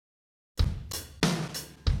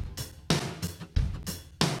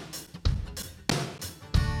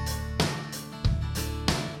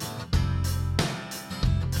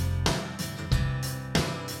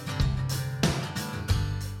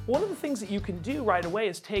One of the things that you can do right away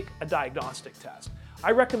is take a diagnostic test.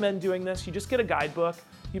 I recommend doing this. You just get a guidebook.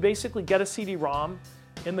 You basically get a CD-ROM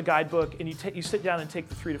in the guidebook and you sit down and take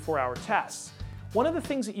the 3 to 4 hour tests. One of the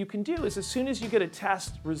things that you can do is as soon as you get a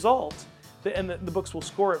test result, and the books will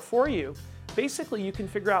score it for you, basically you can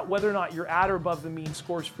figure out whether or not you're at or above the mean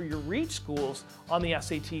scores for your reach schools on the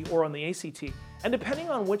SAT or on the ACT. And depending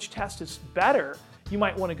on which test is better, you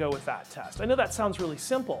might want to go with that test. I know that sounds really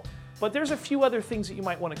simple, but there's a few other things that you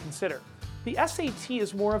might want to consider. The SAT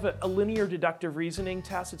is more of a linear deductive reasoning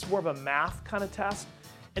test. It's more of a math kind of test.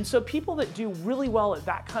 And so people that do really well at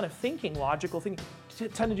that kind of thinking, logical thinking,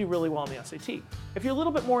 tend to do really well on the SAT. If you're a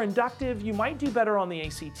little bit more inductive, you might do better on the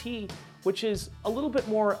ACT, which is a little bit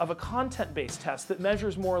more of a content-based test that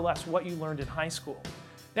measures more or less what you learned in high school.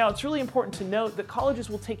 Now, it's really important to note that colleges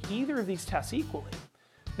will take either of these tests equally.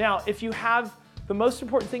 Now, the most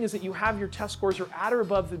important thing is that you have your test scores are at or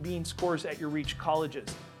above the mean scores at your reach colleges.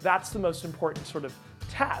 That's the most important sort of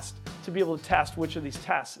test to be able to test which of these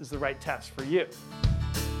tests is the right test for you.